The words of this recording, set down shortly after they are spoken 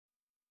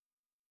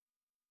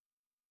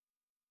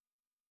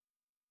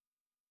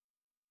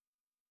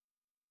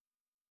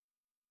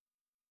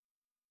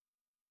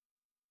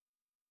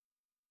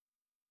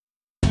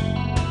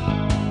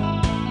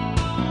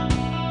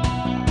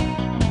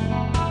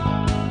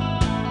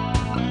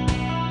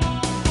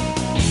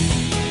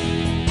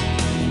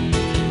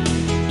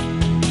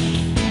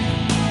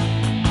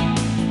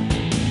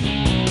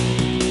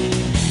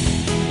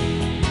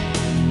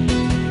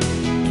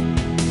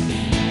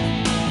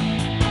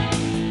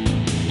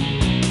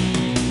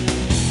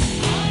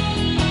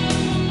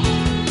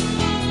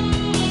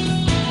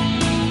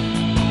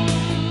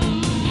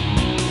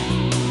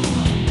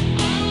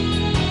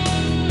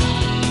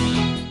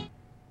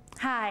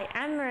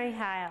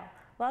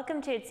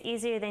Welcome to It's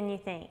Easier Than You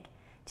Think.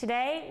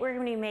 Today we're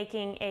going to be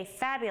making a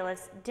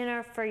fabulous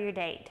dinner for your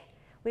date.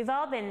 We've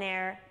all been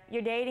there.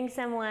 You're dating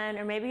someone,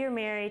 or maybe you're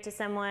married to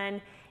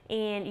someone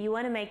and you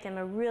want to make them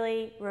a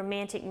really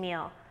romantic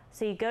meal.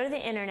 So you go to the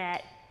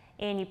internet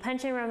and you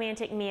punch in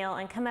romantic meal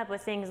and come up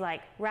with things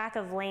like rack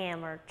of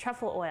lamb or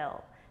truffle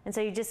oil, and so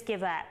you just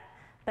give up.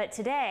 But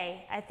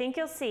today I think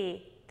you'll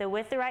see that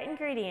with the right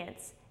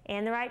ingredients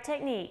and the right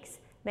techniques,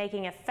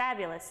 making a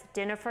fabulous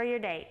dinner for your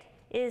date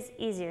is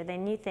easier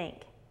than you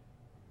think.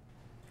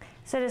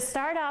 So to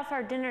start off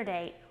our dinner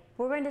date,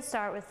 we're going to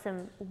start with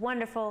some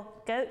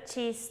wonderful goat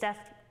cheese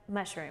stuffed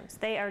mushrooms.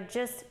 They are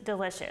just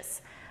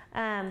delicious.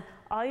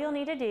 All you'll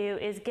need to do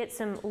is get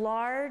some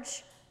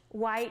large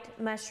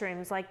white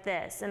mushrooms like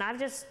this, and I've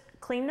just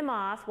cleaned them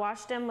off,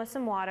 washed them with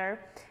some water,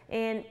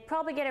 and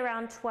probably get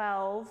around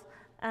 12.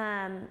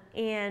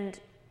 And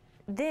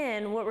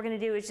then what we're going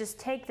to do is just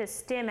take the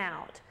stem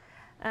out.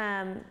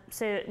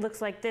 So it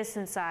looks like this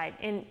inside,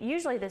 and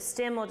usually the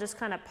stem will just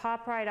kind of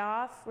pop right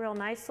off real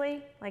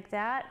nicely like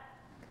that.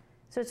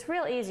 So it's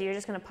real easy. You're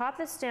just going to pop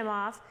the stem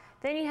off.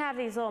 Then you have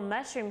these little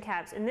mushroom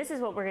caps, and this is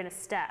what we're going to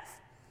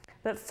stuff.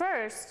 But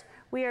first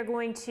we are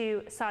going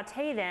to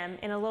saute them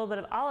in a little bit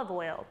of olive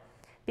oil,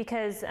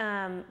 because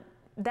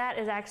that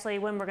is actually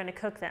when we're going to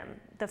cook them.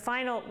 The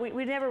final,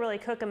 we never really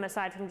cook them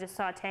aside from just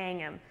sauteing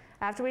them.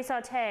 After we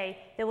saute,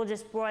 then we'll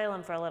just broil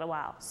them for a little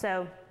while.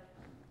 So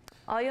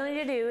all you'll need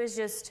to do is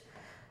just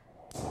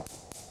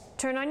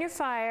turn on your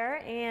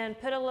fire and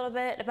put a little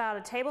bit, about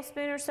a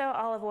tablespoon or so,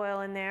 olive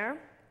oil in there.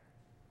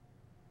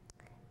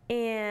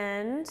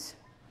 And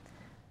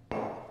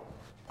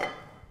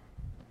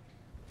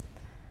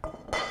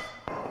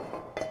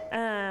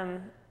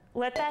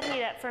let that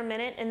heat up for a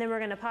minute, and then we're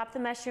going to pop the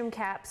mushroom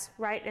caps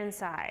right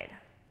inside.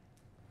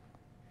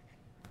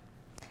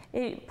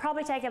 It'll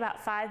probably take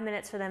about 5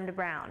 minutes for them to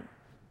brown.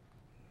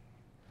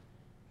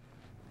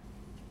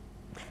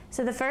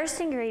 So the first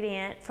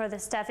ingredient for the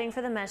stuffing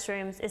for the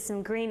mushrooms is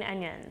some green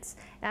onions.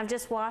 And I've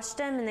just washed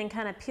them and then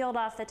kind of peeled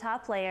off the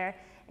top layer.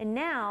 And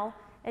now,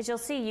 as you'll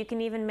see, you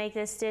can even make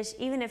this dish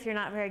even if you're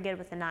not very good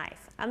with a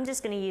knife. I'm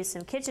just going to use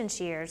some kitchen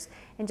shears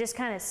and just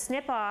kind of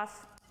snip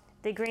off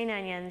the green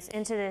onions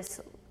into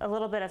this, a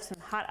little bit of some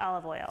hot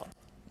olive oil.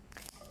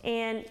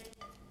 And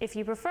if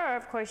you prefer,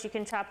 of course, you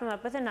can chop them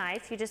up with a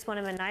knife. You just want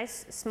them in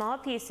nice small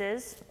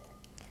pieces,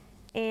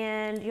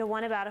 and you'll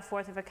want about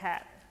 1/4 of a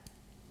cup.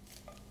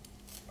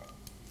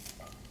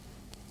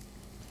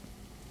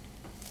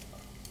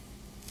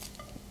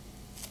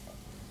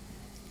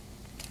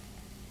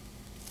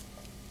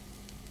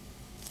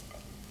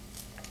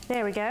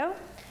 There we go.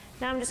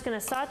 Now I'm just going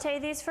to saute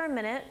these for a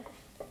minute.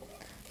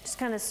 Just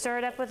kind of stir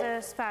it up with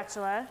a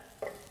spatula.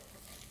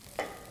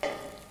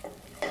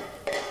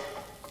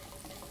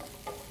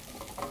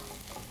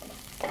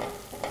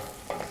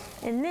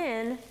 And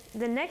then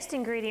the next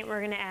ingredient we're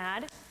going to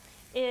add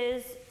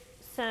is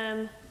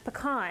some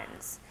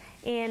pecans.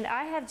 And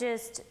I have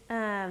just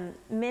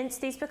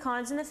minced these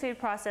pecans in the food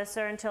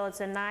processor until it's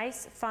a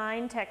nice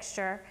fine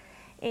texture.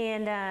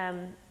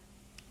 And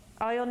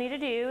all you'll need to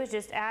do is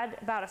just add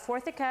about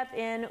 1/4 a cup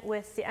in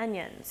with the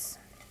onions.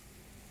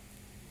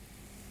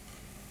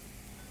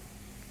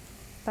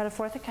 About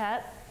 1/4 a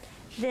cup.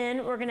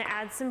 Then we're going to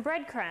add some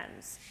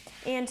breadcrumbs.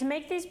 And to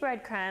make these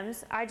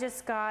breadcrumbs, I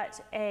just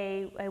got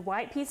a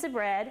white piece of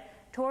bread,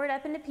 tore it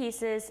up into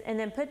pieces, and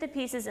then put the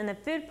pieces in the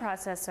food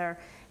processor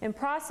and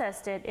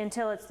processed it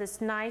until it's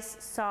this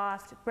nice,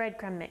 soft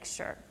breadcrumb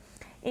mixture.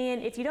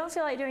 And if you don't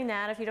feel like doing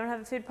that, if you don't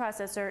have a food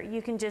processor,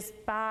 you can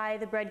just buy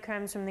the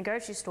breadcrumbs from the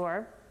grocery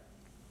store.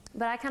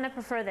 But I kind of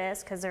prefer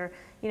this because they're,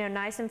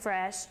 nice and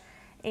fresh.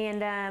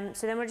 And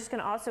so then we're just going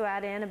to also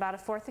add in about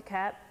 1/4 a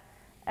cup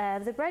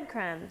of the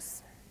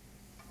breadcrumbs.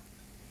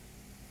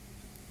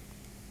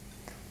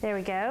 There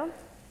we go.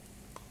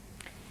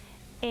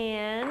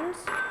 And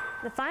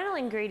the final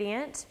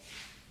ingredient,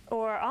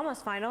 or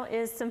almost final,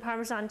 is some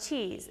Parmesan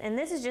cheese. And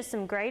this is just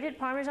some grated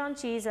Parmesan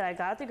cheese that I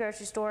got at the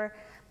grocery store.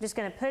 I'm just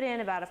going to put in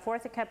about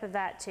 1/4 a cup of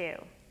that too.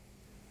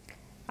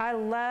 I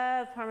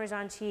love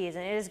Parmesan cheese,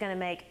 and it is going to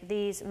make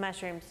these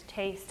mushrooms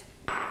taste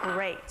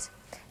great.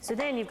 So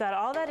then you've got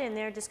all that in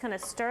there, just kind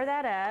of stir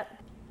that up.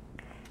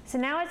 So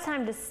now it's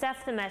time to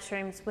stuff the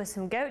mushrooms with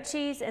some goat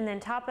cheese and then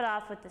top it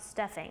off with the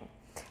stuffing.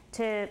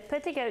 To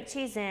put the goat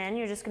cheese in,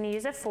 you're just going to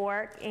use a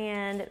fork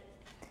and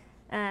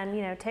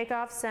take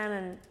off some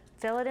and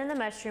fill it in the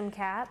mushroom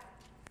cap.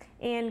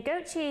 And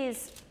goat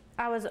cheese,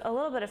 I was a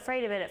little bit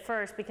afraid of it at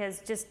first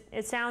because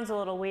it sounds a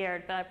little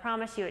weird, but I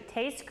promise you it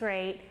tastes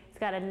great. It's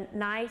got a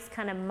nice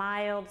kind of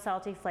mild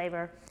salty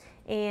flavor.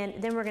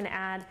 And then we're going to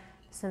add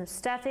some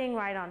stuffing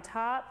right on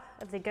top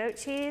of the goat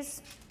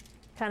cheese.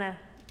 Kind of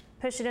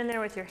push it in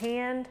there with your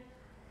hand.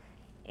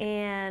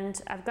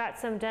 And I've got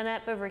some done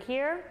up over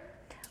here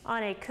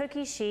on a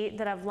cookie sheet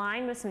that I've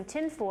lined with some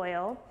tin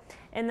foil,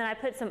 and then I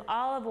put some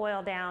olive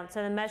oil down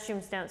so the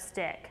mushrooms don't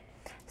stick.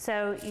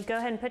 So you go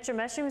ahead and put your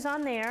mushrooms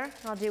on there.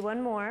 I'll do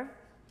one more.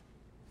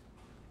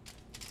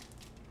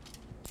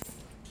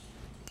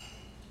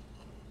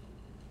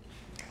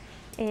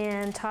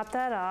 And top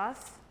that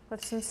off.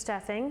 with some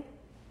stuffing.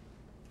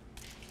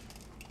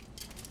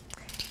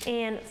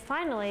 And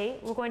finally,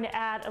 we're going to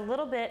add a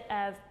little bit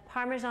of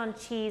Parmesan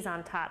cheese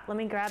on top. Let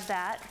me grab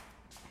that.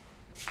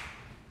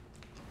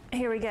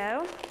 Here we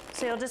go.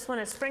 So you'll just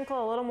want to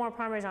sprinkle a little more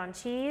Parmesan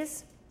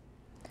cheese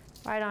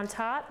right on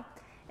top.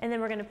 And then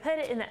we're going to put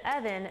it in the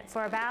oven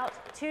for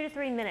about 2 to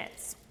 3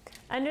 minutes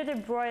under the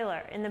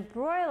broiler. And the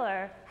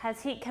broiler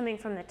has heat coming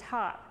from the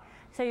top.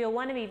 So you'll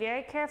want to be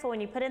very careful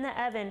when you put it in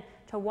the oven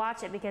to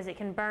watch it, because it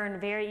can burn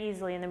very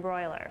easily in the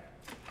broiler.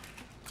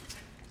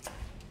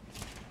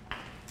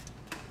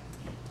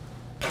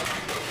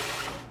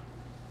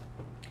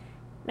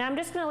 Now I'm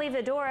just going to leave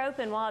the door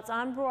open while it's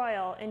on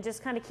broil and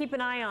just kind of keep an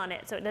eye on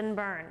it so it doesn't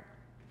burn.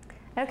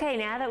 Okay,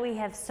 now that we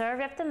have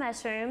served up the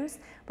mushrooms,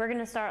 we're going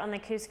to start on the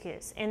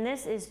couscous. And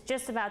this is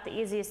just about the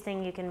easiest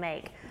thing you can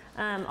make.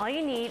 All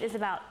you need is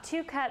about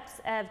 2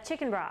 cups of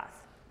chicken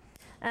broth.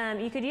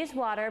 You could use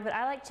water, but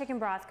I like chicken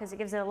broth because it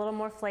gives it a little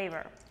more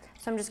flavor.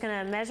 So I'm just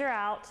going to measure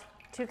out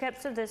 2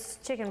 cups of this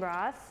chicken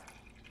broth.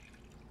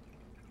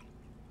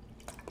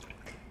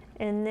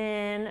 And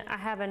then I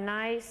have a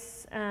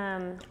nice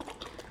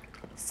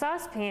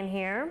saucepan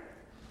here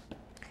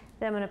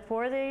that I'm going to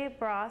pour the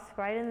broth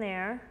right in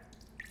there.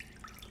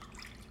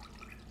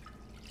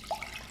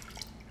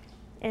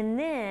 And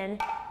then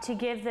to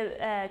give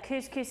the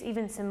couscous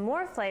even some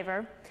more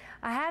flavor,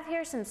 I have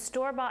here some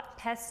store-bought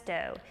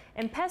pesto.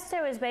 And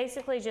pesto is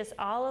basically just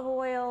olive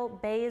oil,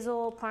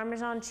 basil,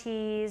 Parmesan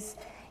cheese,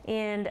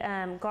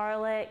 and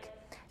garlic.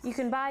 You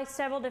can buy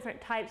several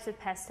different types of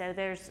pesto.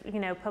 There's,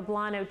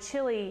 poblano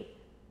chili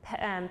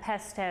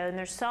pesto, and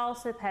there's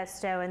salsa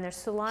pesto, and there's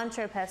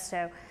cilantro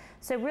pesto.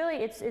 So really,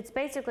 it's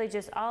basically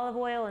just olive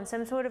oil and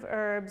some sort of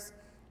herbs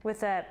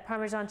with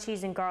Parmesan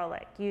cheese and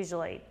garlic,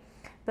 usually.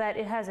 But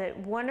it has a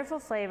wonderful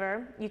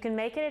flavor. You can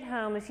make it at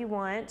home if you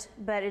want,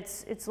 but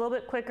it's a little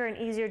bit quicker and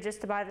easier just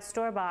to buy the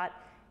store-bought,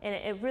 and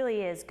it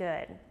really is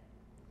good.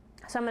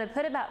 So I'm going to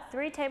put about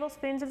 3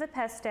 tablespoons of the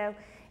pesto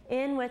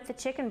in with the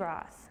chicken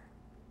broth.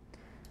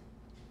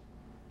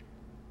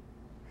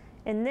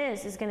 And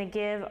this is going to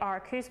give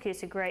our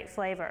couscous a great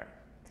flavor.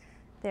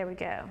 There we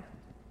go.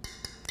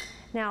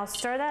 Now I'll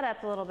stir that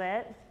up a little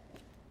bit.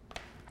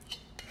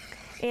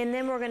 And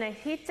then we're going to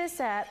heat this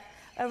up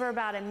over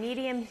about a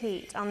medium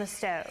heat on the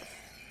stove.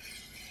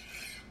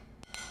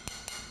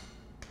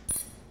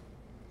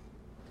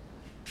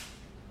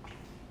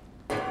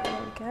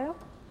 There we go.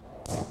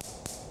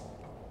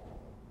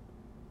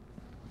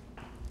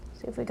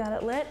 See if we got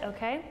it lit,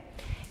 okay.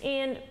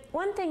 And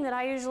one thing that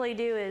I usually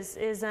do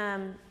is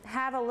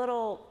have a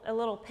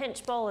little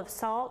pinch bowl of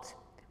salt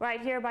right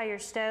here by your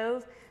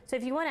stove. So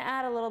if you want to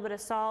add a little bit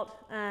of salt,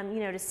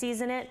 to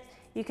season it,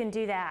 you can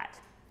do that.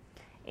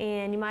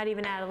 And you might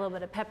even add a little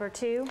bit of pepper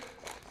too.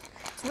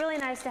 It's really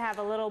nice to have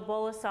a little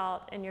bowl of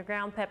salt and your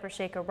ground pepper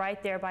shaker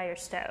right there by your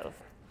stove.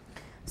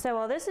 So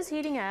while this is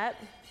heating up,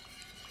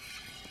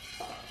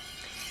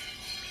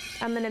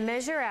 I'm going to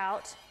measure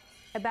out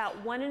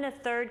about 1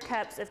 1/3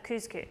 cups of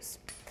couscous.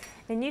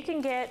 And you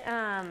can get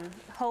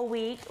whole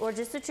wheat or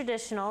just the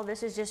traditional.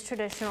 This is just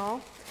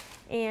traditional.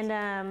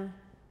 And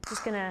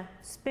just going to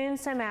spoon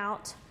some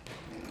out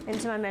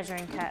into my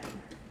measuring cup.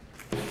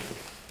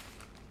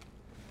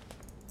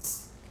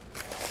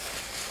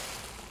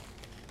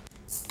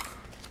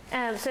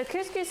 So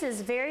couscous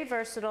is very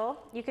versatile.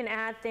 You can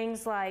add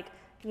things like,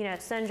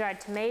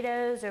 sun-dried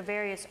tomatoes or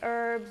various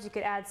herbs. You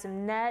could add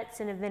some nuts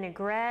and a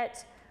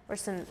vinaigrette or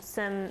some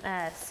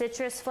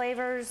citrus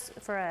flavors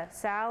for a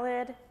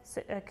salad,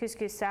 a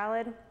couscous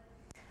salad.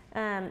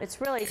 It's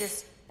really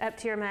just up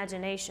to your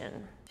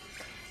imagination.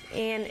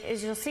 And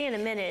as you'll see in a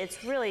minute,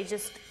 it's really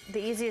just the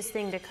easiest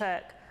thing to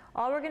cook.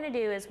 All we're going to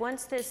do is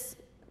once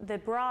the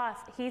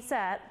broth heats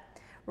up,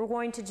 we're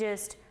going to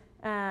just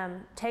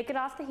take it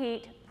off the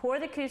heat, pour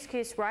the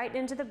couscous right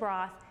into the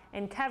broth,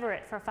 and cover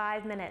it for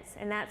 5 minutes.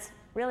 And that's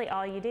really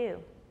all you do.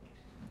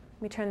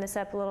 Let me turn this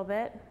up a little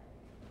bit.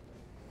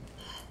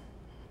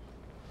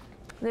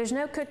 There's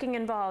no cooking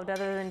involved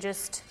other than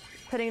just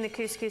putting the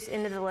couscous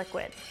into the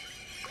liquid.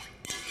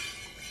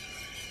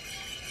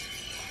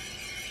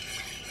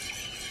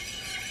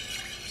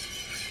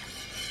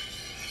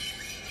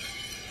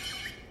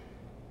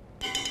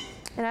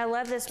 And I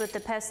love this with the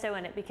pesto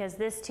in it because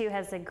this too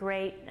has the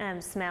great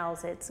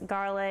smells. It's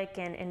garlic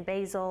and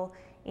basil,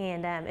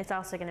 and it's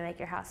also going to make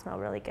your house smell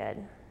really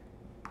good.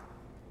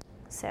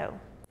 So,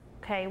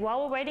 okay,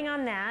 while we're waiting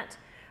on that,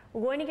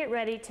 we're going to get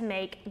ready to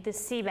make the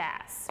sea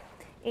bass.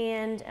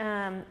 And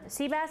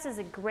sea bass is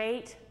a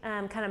great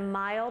kind of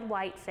mild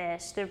white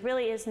fish. There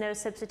really is no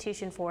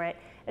substitution for it.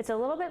 It's a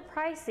little bit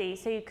pricey,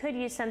 so you could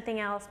use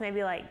something else,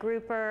 maybe like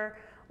grouper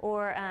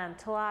or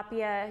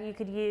tilapia you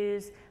could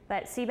use,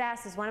 but sea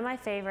bass is one of my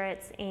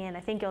favorites, and I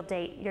think your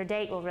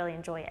date will really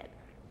enjoy it.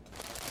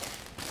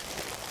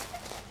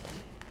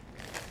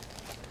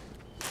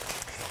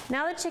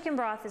 Now the chicken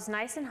broth is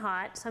nice and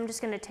hot, so I'm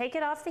just going to take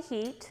it off the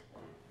heat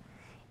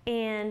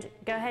and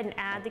go ahead and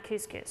add the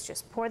couscous.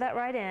 Just pour that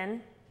right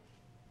in.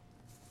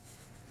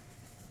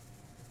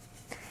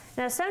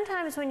 Now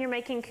sometimes when you're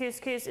making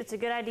couscous, it's a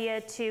good idea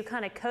to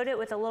kind of coat it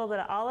with a little bit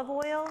of olive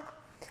oil,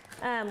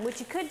 which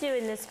you could do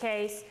in this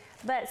case,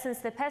 but since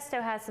the pesto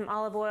has some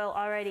olive oil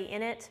already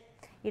in it,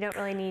 you don't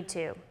really need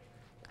to.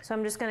 So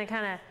I'm just going to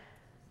kind of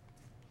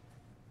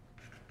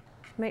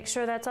make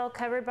sure that's all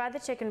covered by the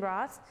chicken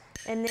broth,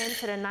 and then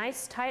put a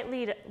nice tight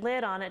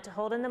lid on it to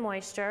hold in the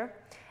moisture,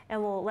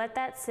 and we'll let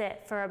that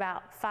sit for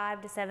about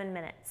 5 to 7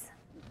 minutes.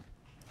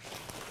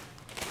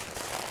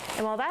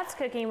 And while that's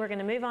cooking, we're going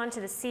to move on to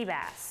the sea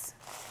bass.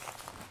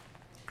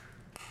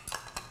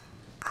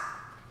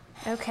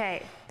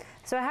 Okay,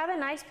 so I have a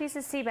nice piece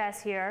of sea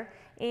bass here,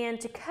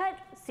 and to cut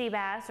sea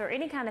bass or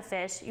any kind of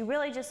fish, you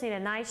really just need a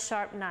nice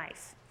sharp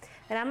knife.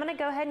 And I'm going to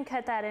go ahead and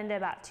cut that into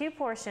about 2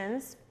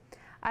 portions.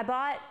 I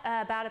bought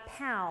about a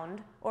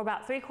pound, or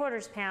about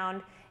 3/4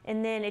 pound,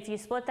 and then if you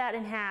split that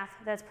in half,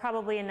 that's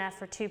probably enough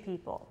for 2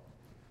 people.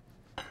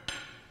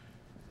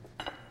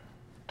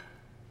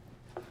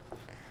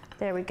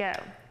 There we go.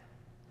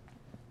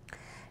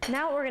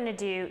 Now what we're going to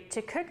do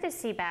to cook the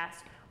sea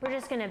bass, we're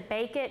just going to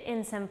bake it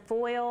in some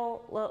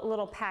foil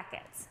little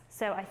packets.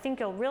 So I think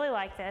you'll really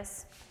like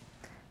this.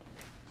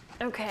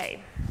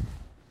 Okay.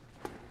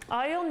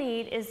 All you'll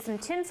need is some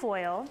tin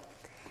foil,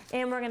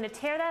 and we're going to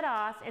tear that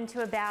off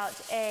into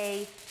about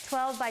a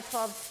 12 by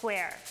 12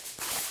 square,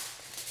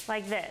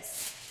 like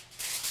this.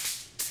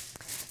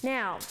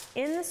 Now,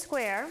 in the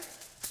square,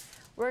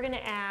 we're going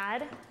to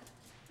add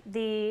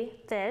the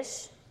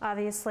fish,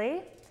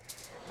 obviously,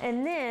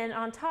 and then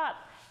on top,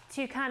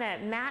 to kind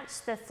of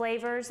match the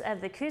flavors of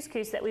the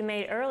couscous that we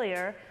made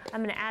earlier,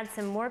 I'm going to add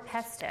some more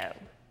pesto.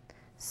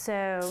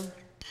 So,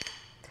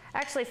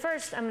 actually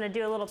first I'm going to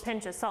do a little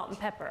pinch of salt and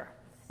pepper,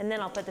 and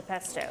then I'll put the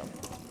pesto.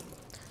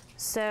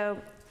 So,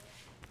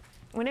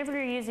 whenever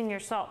you're using your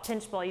salt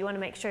pinch bowl, you want to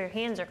make sure your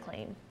hands are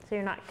clean, so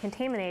you're not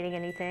contaminating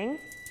anything.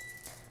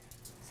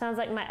 Sounds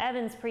like my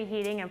oven's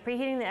preheating. I'm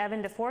preheating the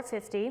oven to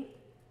 450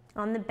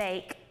 on the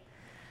bake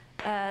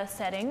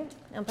setting.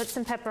 I'll put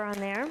some pepper on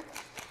there.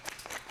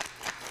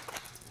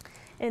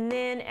 And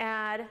then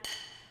add,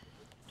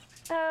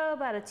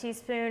 about a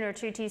teaspoon or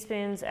 2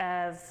 teaspoons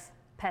of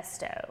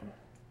pesto.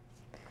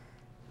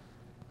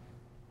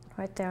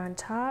 Right there on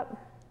top.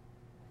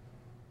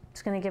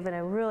 It's going to give it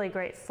a really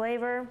great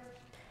flavor.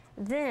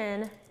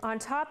 Then, on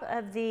top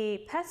of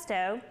the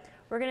pesto,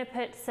 we're going to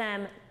put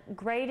some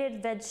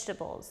grated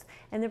vegetables.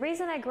 And the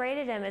reason I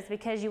grated them is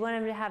because you want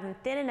them to have them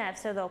thin enough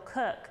so they'll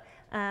cook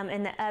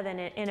in the oven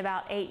in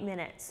about 8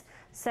 minutes.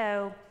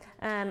 So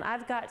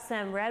I've got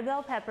some red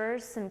bell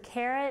peppers, some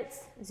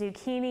carrots,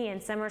 zucchini,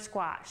 and summer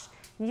squash.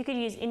 You could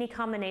use any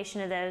combination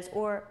of those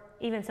or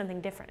even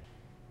something different.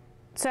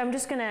 So I'm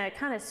just going to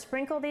kind of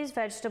sprinkle these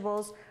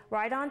vegetables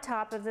right on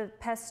top of the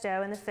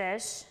pesto and the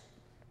fish.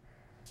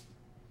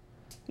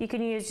 You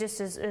can use just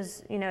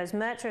as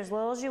much or as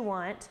little as you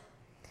want.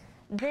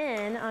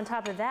 Then on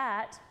top of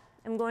that,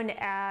 I'm going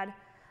to add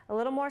a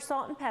little more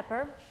salt and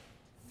pepper,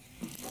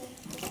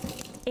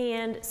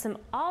 and some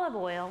olive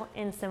oil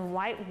and some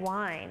white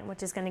wine,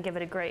 which is going to give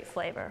it a great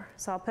flavor.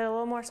 So I'll put a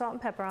little more salt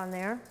and pepper on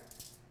there.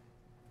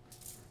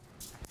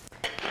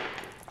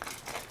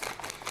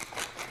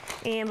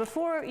 And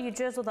before you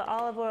drizzle the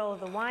olive oil or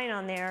the wine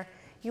on there,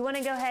 you want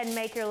to go ahead and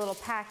make your little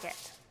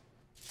packet.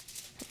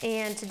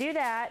 And to do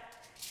that,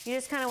 you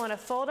just kind of want to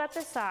fold up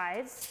the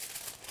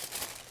sides.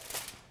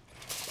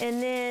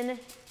 And then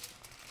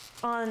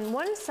on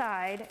one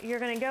side, you're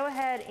going to go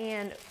ahead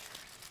and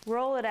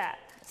roll it up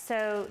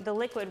so the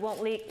liquid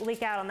won't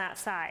leak out on that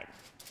side.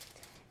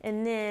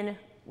 And then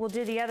we'll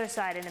do the other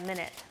side in a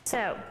minute.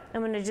 So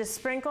I'm going to just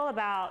sprinkle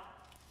about,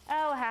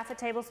 half a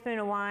tablespoon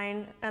of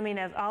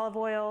of olive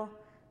oil,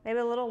 maybe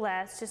a little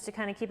less, just to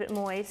kind of keep it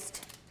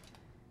moist.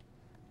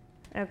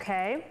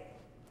 Okay.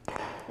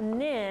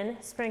 And then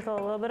sprinkle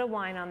a little bit of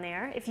wine on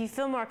there. If you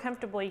feel more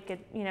comfortable, you could,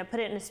 put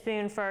it in a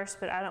spoon first,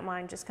 but I don't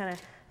mind just kind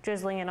of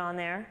drizzling it on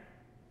there.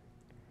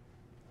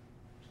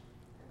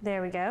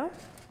 There we go.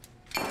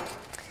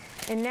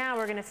 And now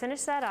we're going to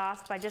finish that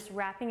off by just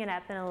wrapping it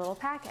up in a little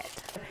packet.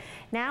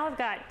 Now I've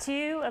got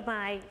 2 of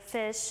my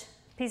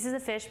pieces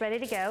of fish ready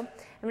to go.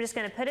 I'm just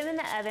going to put them in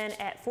the oven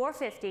at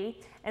 450,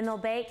 and they'll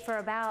bake for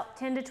about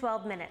 10 to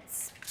 12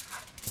 minutes.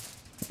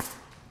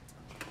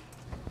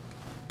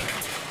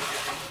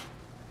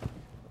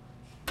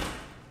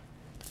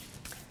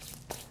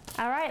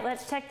 All right,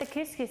 let's check the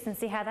couscous and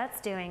see how that's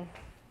doing.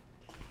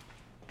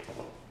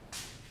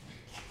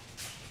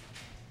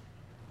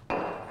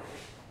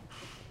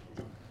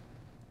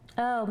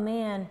 Oh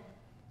man,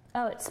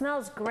 it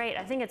smells great.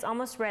 I think it's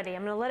almost ready.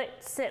 I'm gonna let it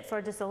sit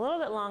for just a little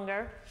bit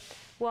longer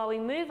while we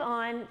move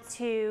on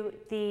to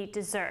the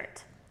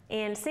dessert.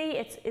 And see,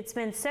 it's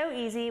been so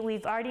easy.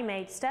 We've already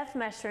made stuffed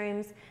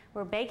mushrooms.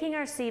 We're baking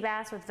our sea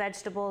bass with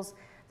vegetables.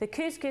 The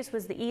couscous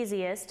was the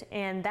easiest,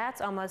 and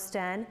that's almost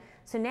done.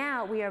 So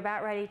now we are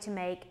about ready to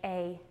make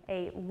a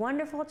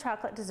wonderful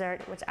chocolate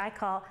dessert, which I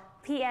call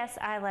P.S.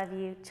 I Love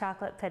You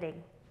chocolate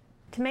pudding.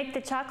 To make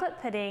the chocolate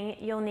pudding,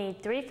 you'll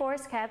need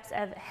 3/4 cups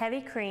of heavy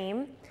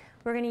cream.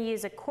 We're going to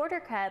use a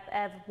 1/4 cup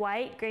of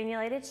white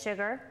granulated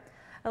sugar,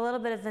 a little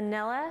bit of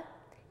vanilla,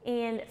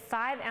 and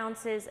 5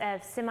 ounces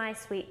of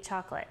semi-sweet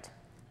chocolate.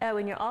 Oh,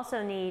 and you'll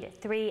also need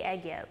 3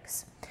 egg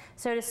yolks.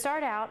 So to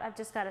start out, I've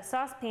just got a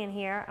saucepan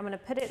here. I'm going to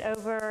put it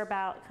over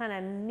about kind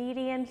of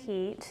medium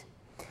heat.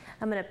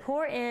 I'm going to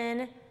pour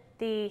in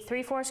the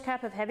 3/4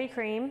 cup of heavy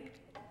cream.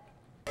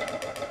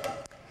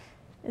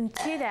 And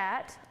to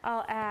that,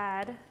 I'll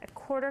add a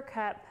 1/4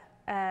 cup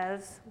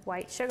of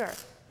white sugar.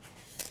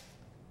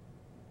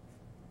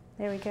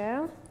 There we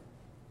go.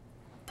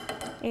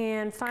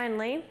 And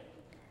finally,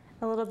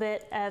 a little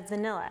bit of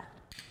vanilla.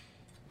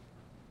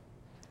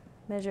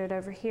 Measure it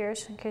over here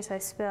in case I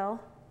spill.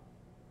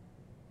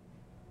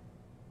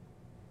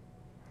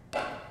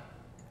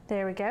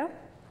 There we go.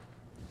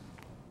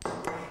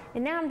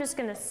 And now I'm just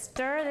going to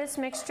stir this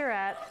mixture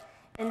up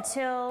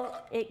until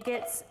it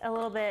gets a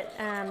little bit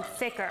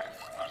thicker.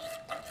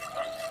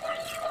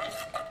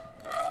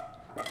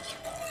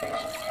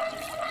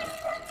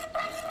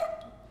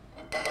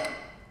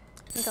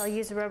 I think I'll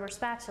use a rubber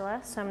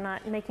spatula so I'm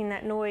not making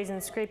that noise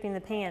and scraping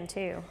the pan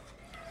too.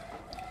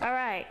 All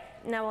right,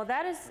 now while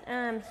that is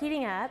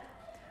heating up,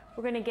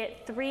 we're going to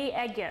get 3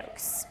 egg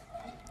yolks.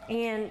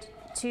 And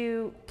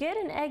to get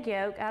an egg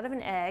yolk out of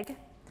an egg,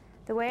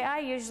 the way I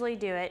usually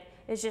do it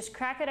is just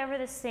crack it over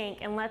the sink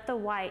and let the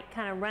white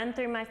kind of run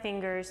through my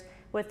fingers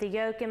with the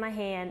yolk in my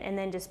hand, and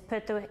then just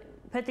put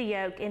the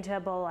yolk into a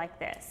bowl like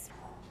this.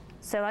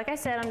 So like I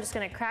said, I'm just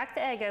going to crack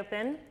the egg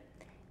open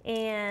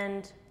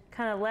and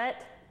kind of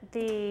let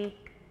the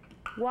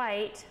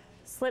white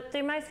slip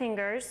through my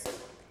fingers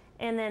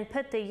and then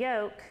put the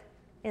yolk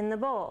in the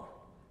bowl.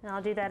 And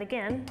I'll do that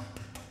again.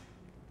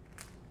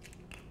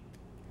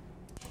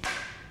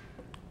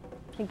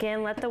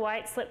 Again, let the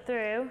white slip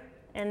through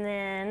and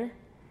then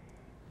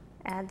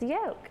add the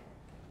yolk.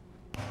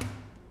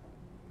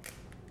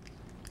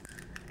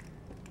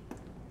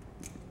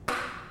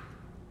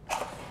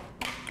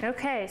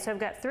 Okay, so I've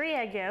got 3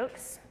 egg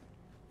yolks.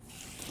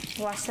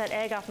 Wash that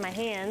egg off my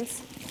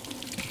hands.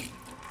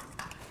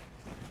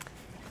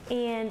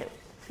 And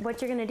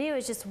what you're going to do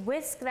is just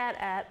whisk that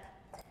up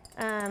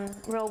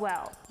real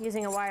well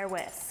using a wire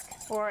whisk.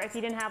 Or if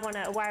you didn't have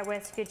a wire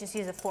whisk, you could just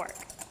use a fork.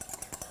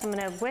 I'm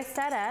going to whisk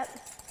that up,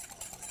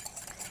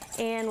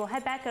 and we'll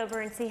head back over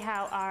and see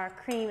how our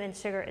cream and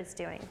sugar is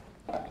doing.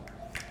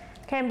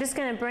 Okay, I'm just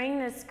going to bring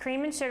this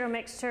cream and sugar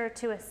mixture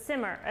to a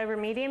simmer over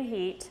medium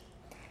heat.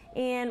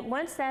 And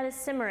once that is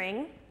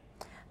simmering,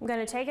 I'm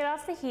going to take it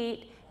off the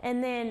heat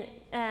and then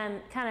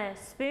kind of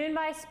spoon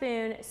by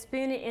spoon,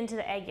 spoon it into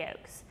the egg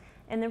yolks.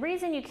 And the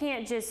reason you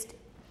can't just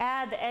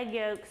add the egg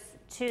yolks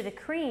to the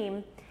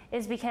cream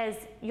is because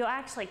you'll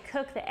actually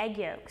cook the egg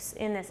yolks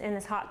in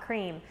this hot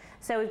cream.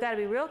 So we've got to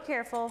be real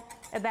careful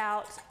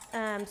about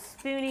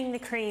spooning the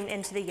cream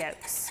into the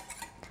yolks.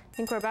 I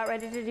think we're about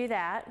ready to do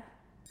that.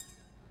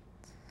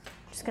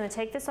 Just going to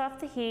take this off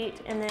the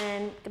heat, and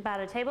then about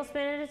a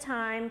tablespoon at a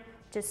time,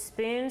 just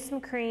spoon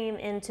some cream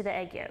into the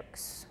egg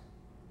yolks,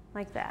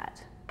 like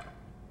that.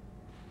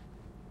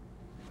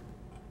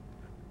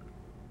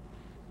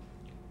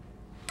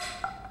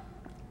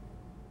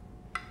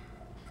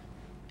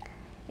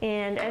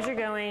 And as you're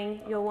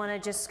going, you'll want to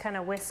just kind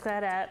of whisk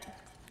that up.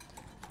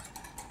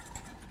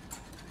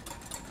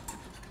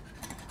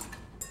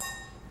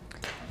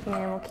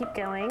 And we'll keep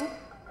going.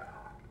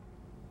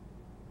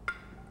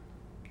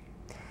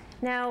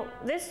 Now,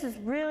 this is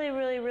really,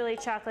 really, really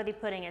chocolatey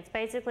pudding. It's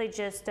basically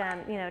just,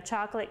 you know,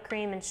 chocolate,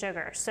 cream, and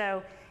sugar.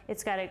 So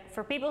it's got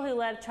for people who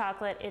love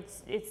chocolate,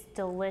 it's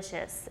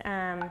delicious.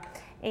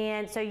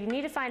 And so you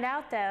need to find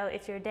out, though,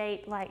 if your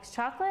date likes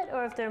chocolate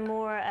or if they're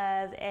more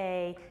of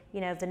a,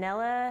 you know,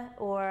 vanilla,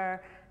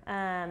 or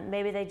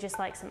maybe they just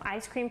like some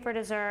ice cream for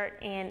dessert.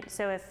 And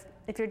so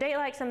if your date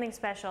likes something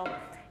special,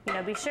 you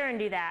know, be sure and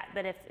do that.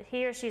 But if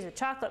he or she's a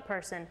chocolate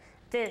person,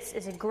 this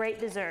is a great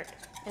dessert,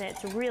 and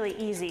it's really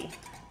easy.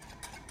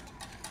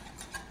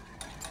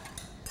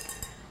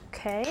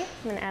 Okay,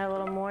 I'm going to add a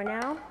little more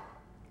now.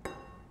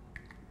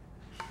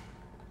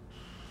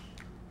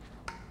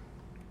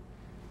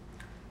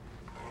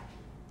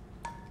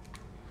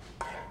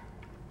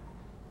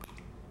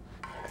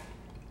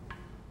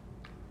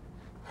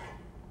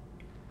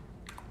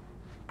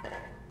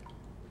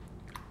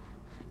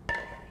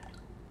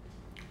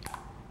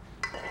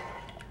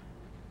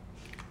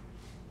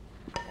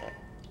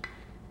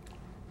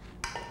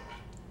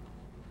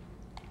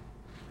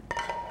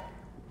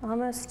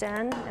 Almost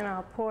done, and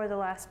I'll pour the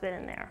last bit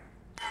in there.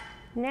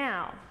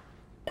 Now,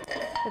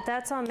 that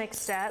that's all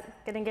mixed up,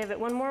 I'm going to give it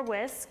one more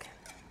whisk.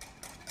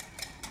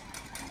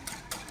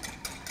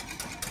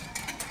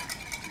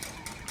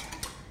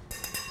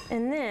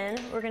 And then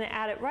we're going to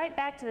add it right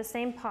back to the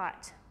same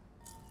pot.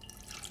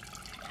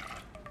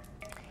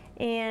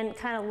 And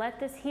kind of let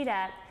this heat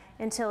up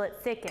until it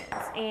thickens.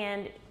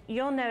 And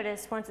you'll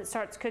notice once it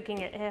starts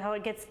cooking how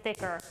it gets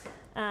thicker.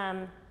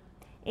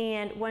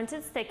 And once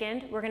it's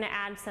thickened, we're going to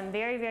add some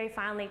very, very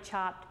finely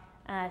chopped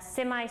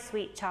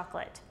semi-sweet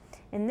chocolate.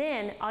 And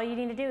then all you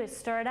need to do is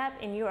stir it up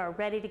and you are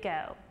ready to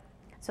go.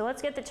 So let's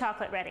get the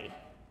chocolate ready.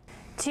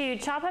 To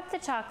chop up the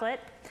chocolate,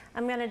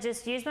 I'm gonna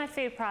just use my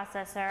food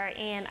processor,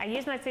 and I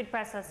use my food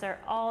processor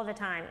all the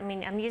time. I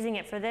mean, I'm using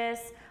it for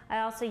this.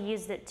 I also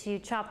used it to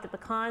chop the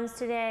pecans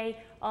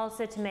today,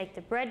 also to make the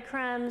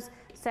breadcrumbs.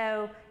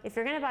 So if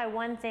you're gonna buy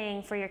one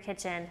thing for your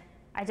kitchen,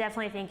 I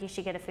definitely think you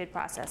should get a food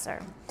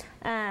processor.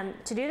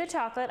 To do the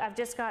chocolate, I've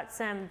just got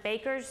some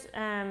Baker's,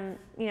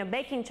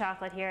 baking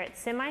chocolate here. It's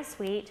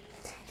semi-sweet,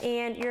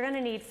 and you're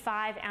gonna need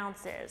 5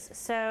 ounces.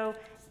 So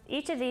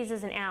each of these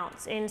is an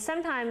ounce, and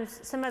sometimes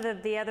some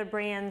of the other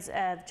brands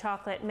of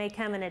chocolate may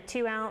come in a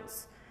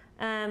 2-ounce,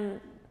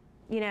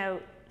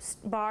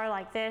 bar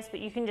like this,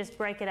 but you can just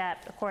break it up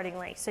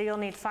accordingly. So you'll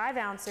need 5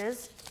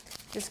 ounces.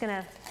 Just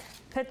gonna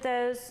put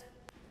those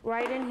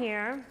right in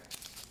here.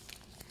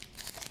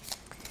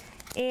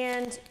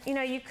 And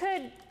you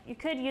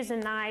could use a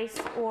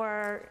knife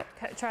or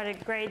try to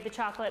grade the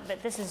chocolate,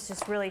 but this is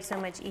just really so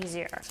much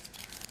easier.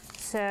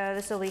 So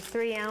this will be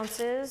 3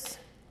 ounces.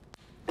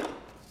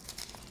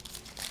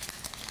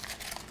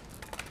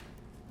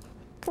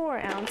 4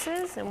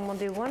 ounces, and we'll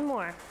do one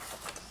more.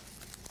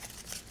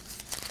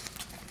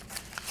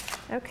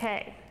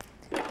 Okay,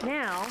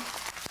 now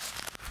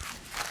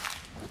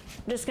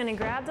I'm just gonna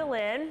grab the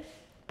lid,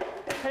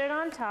 put it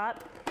on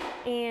top,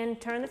 and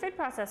turn the food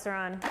processor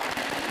on.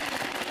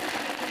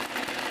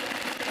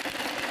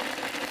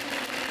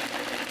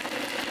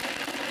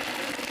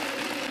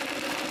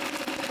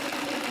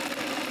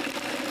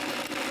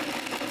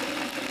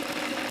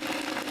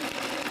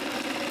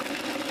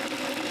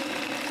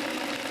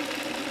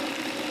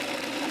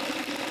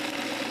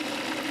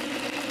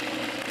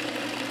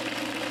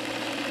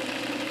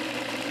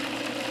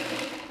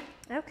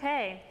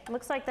 Okay,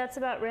 looks like that's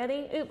about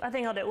ready. Oop, I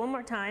think I'll do it one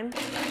more time.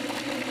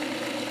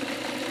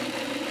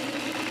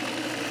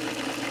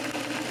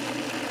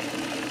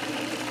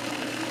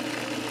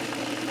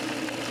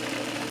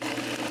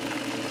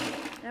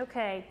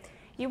 Okay,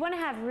 you want to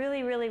have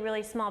really, really,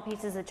 really small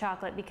pieces of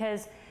chocolate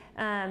because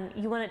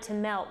you want it to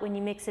melt when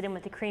you mix it in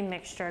with the cream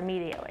mixture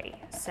immediately.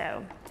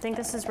 So I think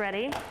this is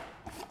ready.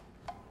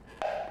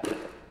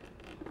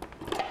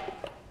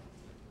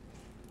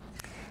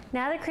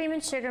 Now the cream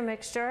and sugar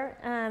mixture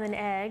and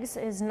eggs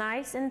is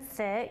nice and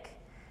thick.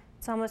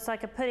 It's almost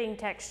like a pudding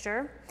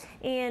texture.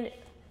 And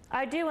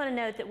I do want to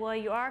note that while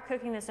you are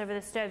cooking this over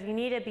the stove, you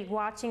need to be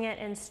watching it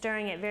and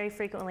stirring it very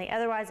frequently.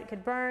 Otherwise it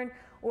could burn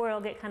or it'll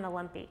get kind of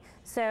lumpy.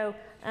 So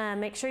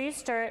make sure you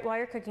stir it while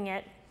you're cooking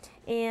it.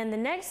 And the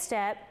next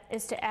step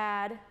is to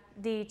add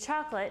the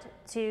chocolate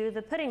to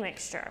the pudding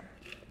mixture.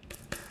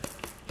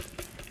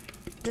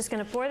 Just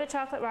going to pour the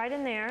chocolate right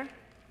in there,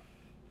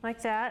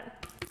 like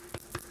that.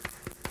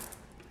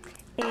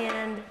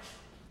 And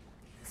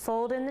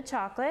fold in the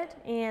chocolate,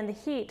 and the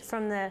heat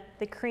from the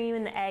cream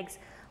and the eggs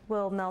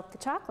will melt the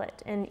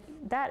chocolate, and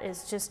that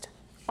is just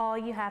all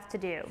you have to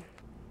do.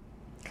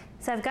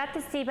 So I've got the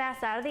sea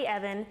bass out of the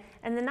oven,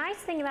 and the nice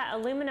thing about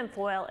aluminum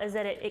foil is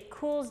that it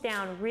cools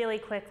down really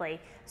quickly.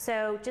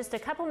 So just a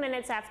couple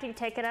minutes after you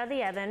take it out of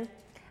the oven,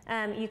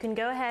 you can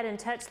go ahead and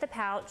touch the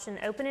pouch and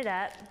open it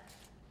up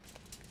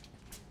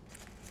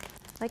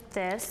like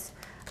this.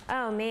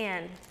 Oh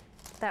man.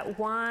 That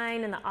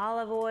wine and the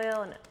olive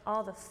oil and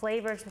all the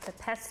flavors with the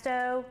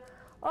pesto.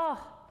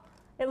 Oh,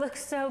 it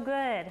looks so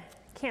good.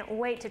 Can't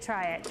wait to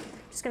try it.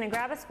 Just gonna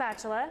grab a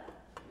spatula.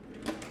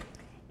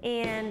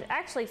 And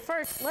actually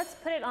first, let's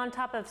put it on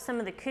top of some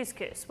of the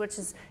couscous, which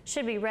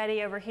should be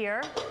ready over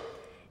here.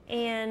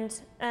 And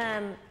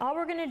all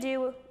we're gonna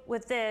do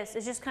with this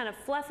is just kind of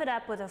fluff it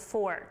up with a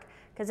fork,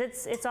 because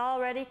it's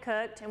already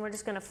cooked, and we're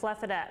just gonna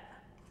fluff it up.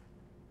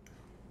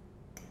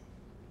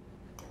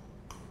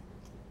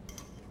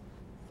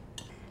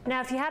 Now,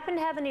 if you happen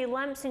to have any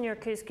lumps in your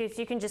couscous,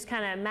 you can just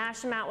kind of mash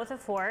them out with a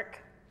fork.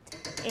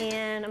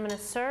 And I'm going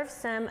to serve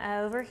some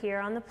over here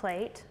on the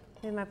plate.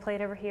 Move my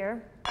plate over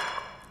here.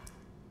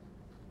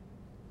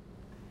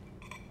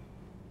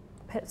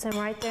 Put some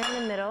right there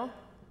in the middle.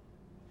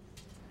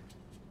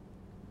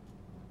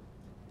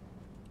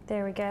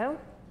 There we go.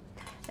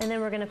 And then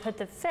we're going to put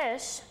the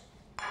fish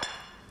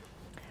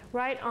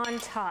right on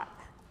top.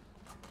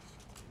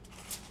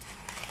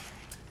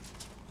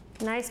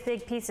 Nice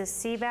big piece of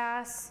sea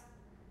bass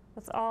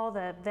with all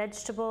the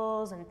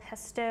vegetables and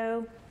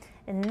pesto.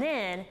 And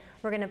then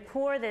we're gonna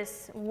pour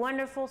this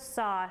wonderful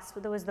sauce.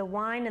 There was the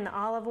wine and the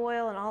olive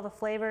oil and all the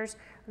flavors.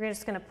 We're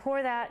just gonna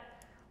pour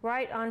that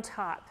right on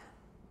top.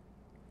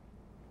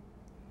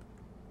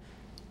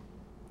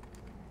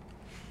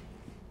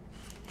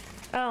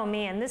 Oh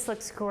man, this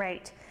looks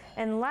great.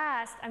 And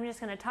last, I'm just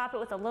gonna top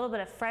it with a little bit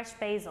of fresh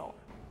basil.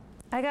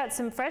 I got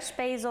some fresh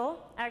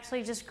basil,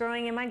 actually just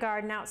growing in my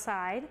garden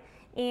outside.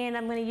 And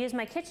I'm going to use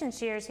my kitchen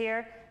shears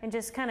here and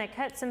just kind of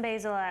cut some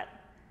basil up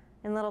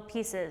in little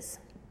pieces.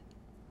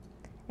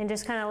 And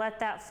just kind of let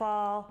that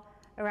fall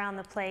around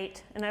the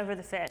plate and over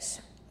the fish.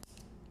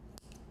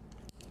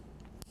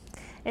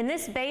 And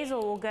this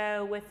basil will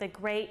go with the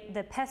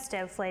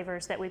pesto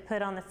flavors that we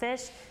put on the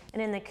fish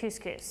and in the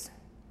couscous.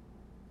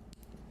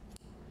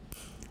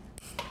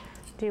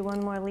 Do one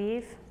more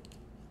leaf.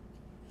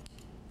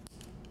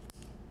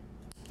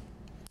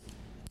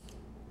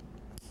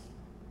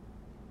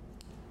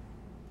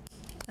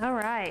 All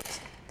right,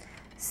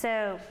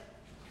 so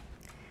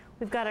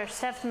we've got our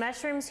stuffed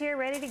mushrooms here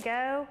ready to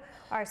go,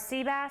 our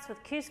sea bass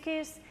with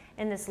couscous,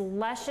 and this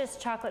luscious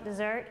chocolate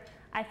dessert.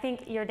 I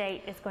think your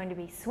date is going to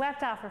be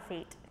swept off her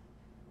feet.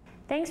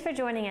 Thanks for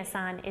joining us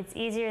on It's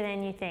Easier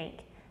Than You Think.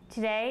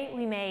 Today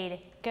we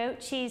made goat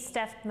cheese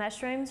stuffed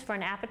mushrooms for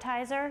an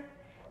appetizer,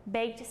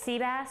 baked sea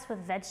bass with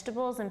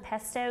vegetables and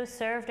pesto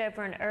served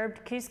over an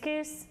herbed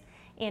couscous,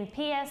 and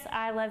P.S.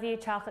 I Love You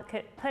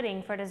chocolate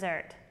pudding for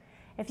dessert.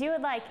 If you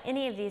would like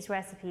any of these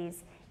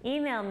recipes,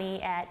 email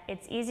me at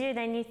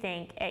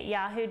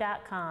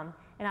itseasierthanyoutthink@yahoo.com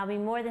and I'll be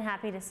more than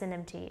happy to send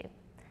them to you.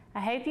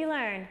 I hope you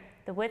learned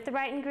that with the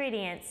right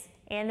ingredients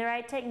and the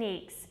right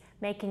techniques,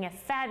 making a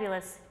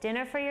fabulous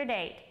dinner for your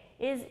date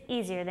is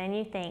easier than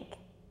you think.